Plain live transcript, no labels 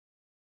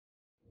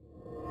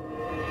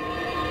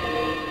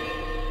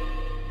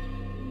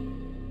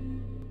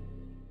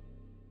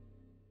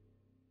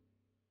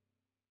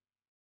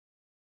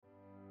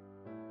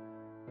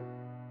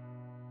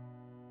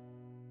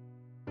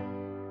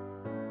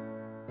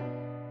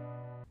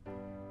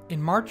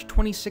In March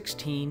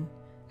 2016,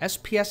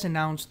 SPS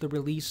announced the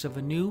release of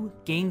a new,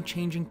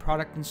 game-changing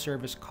product and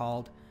service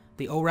called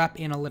the ORAP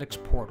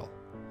Analytics Portal.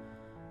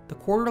 The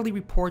quarterly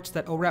reports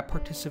that ORAP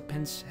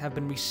participants have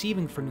been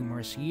receiving for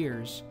numerous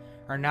years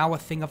are now a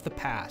thing of the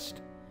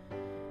past.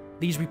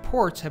 These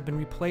reports have been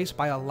replaced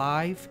by a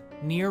live,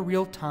 near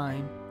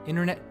real-time,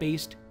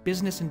 internet-based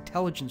business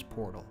intelligence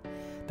portal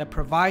that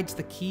provides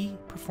the key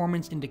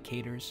performance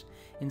indicators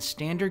in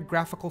standard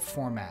graphical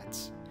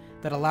formats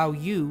that allow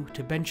you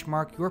to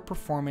benchmark your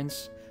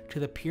performance to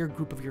the peer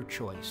group of your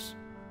choice.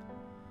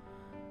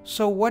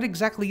 So what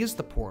exactly is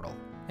the portal,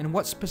 and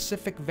what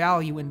specific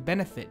value and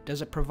benefit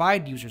does it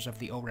provide users of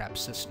the ORAP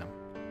system?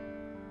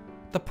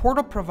 The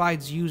portal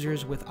provides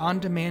users with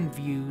on-demand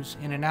views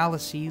and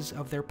analyses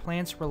of their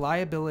plant's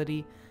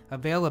reliability,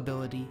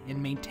 availability,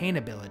 and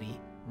maintainability,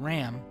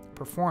 RAM,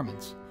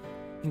 performance,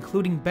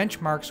 including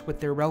benchmarks with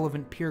their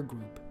relevant peer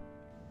group.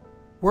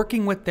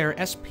 Working with their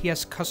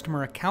SPS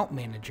Customer Account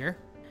Manager,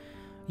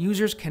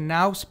 users can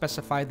now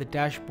specify the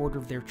dashboard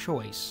of their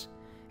choice,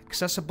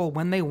 accessible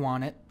when they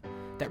want it,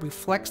 that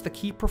reflects the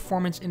key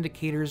performance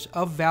indicators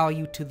of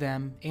value to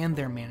them and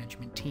their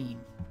management team.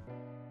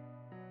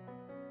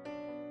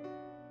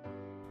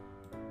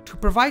 To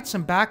provide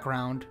some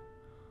background,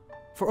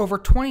 for over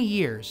 20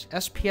 years,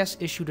 SPS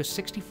issued a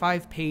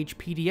 65-page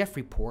PDF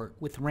report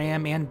with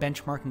RAM and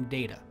benchmarking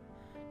data,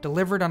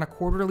 delivered on a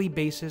quarterly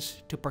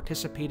basis to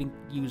participating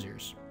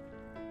users.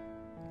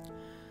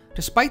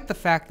 Despite the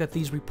fact that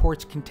these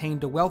reports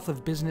contained a wealth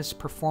of business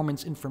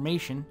performance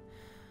information,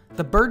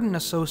 the burden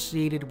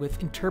associated with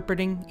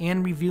interpreting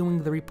and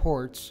reviewing the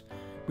reports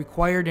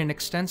required an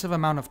extensive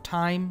amount of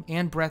time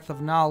and breadth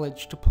of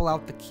knowledge to pull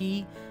out the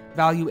key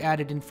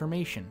value-added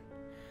information.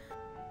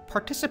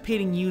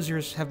 Participating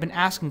users have been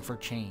asking for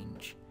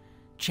change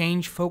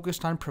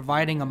focused on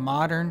providing a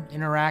modern,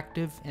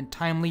 interactive, and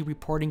timely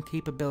reporting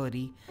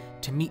capability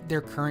to meet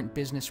their current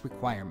business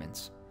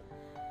requirements.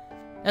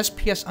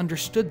 SPS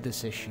understood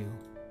this issue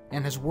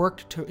and has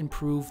worked to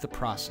improve the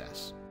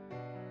process.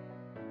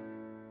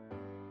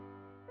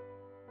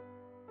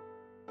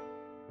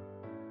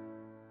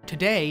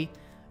 Today,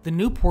 the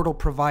new portal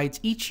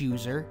provides each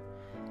user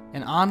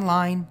an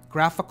online,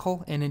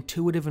 graphical, and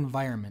intuitive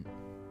environment.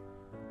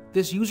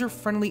 This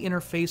user-friendly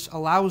interface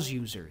allows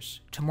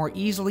users to more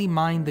easily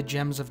mine the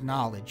gems of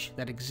knowledge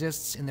that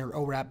exists in their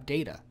ORAP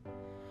data.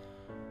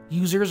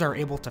 Users are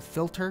able to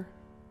filter,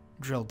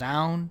 drill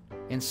down,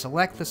 and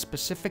select the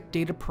specific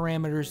data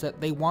parameters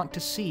that they want to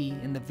see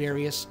in the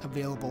various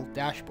available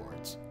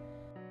dashboards.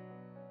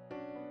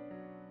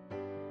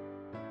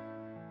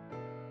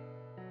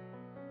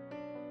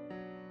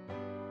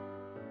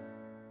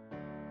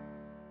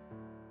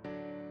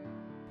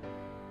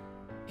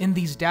 In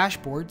these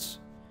dashboards,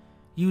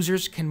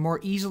 users can more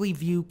easily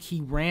view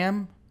key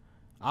RAM,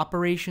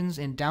 operations,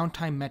 and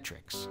downtime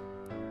metrics.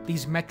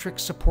 These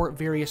metrics support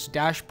various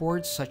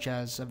dashboards such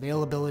as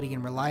availability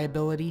and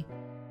reliability,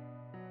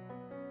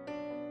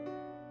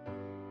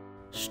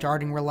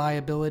 starting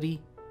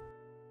reliability,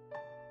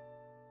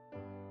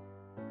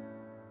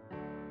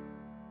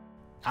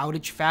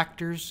 outage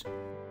factors,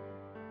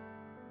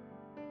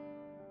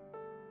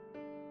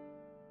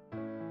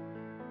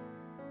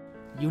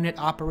 unit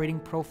operating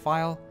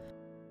profile,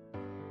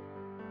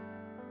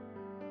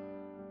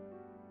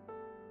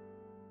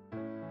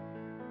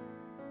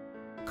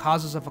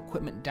 causes of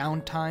equipment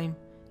downtime,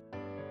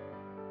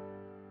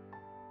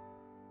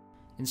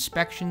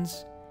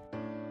 inspections,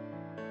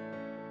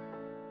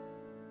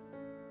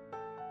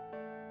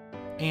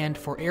 and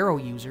for Aero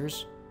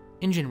users,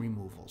 engine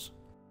removals.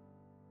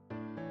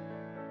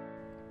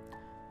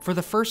 For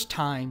the first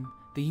time,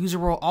 the user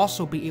will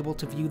also be able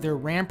to view their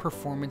RAM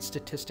performance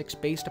statistics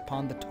based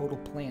upon the total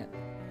plant.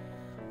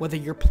 Whether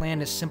your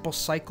plant is simple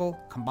cycle,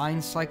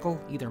 combined cycle,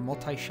 either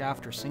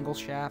multi-shaft or single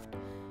shaft,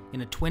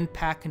 in a twin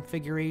pack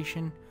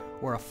configuration,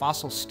 or a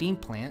fossil steam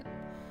plant,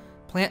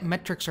 plant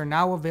metrics are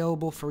now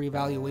available for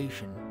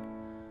evaluation.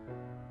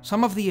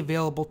 Some of the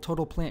available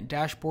total plant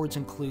dashboards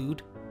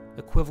include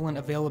equivalent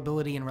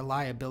availability and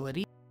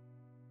reliability,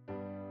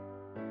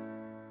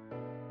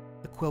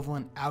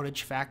 equivalent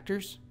outage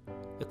factors,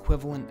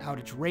 equivalent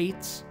outage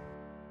rates,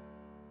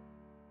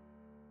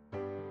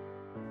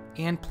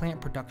 and plant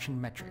production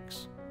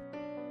metrics.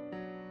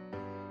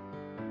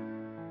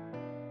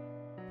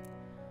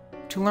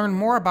 To learn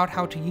more about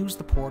how to use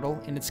the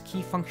portal and its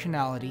key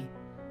functionality,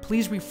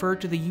 please refer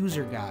to the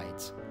user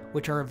guides,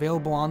 which are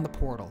available on the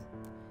portal,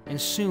 and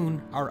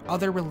soon our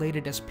other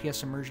related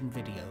SPS immersion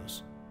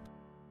videos.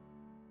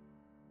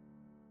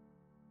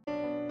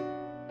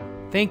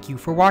 Thank you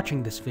for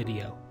watching this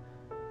video.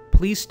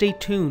 Please stay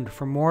tuned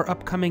for more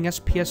upcoming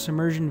SPS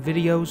immersion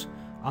videos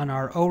on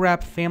our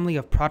ORAP family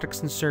of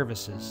products and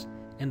services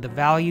and the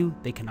value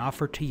they can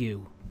offer to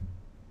you.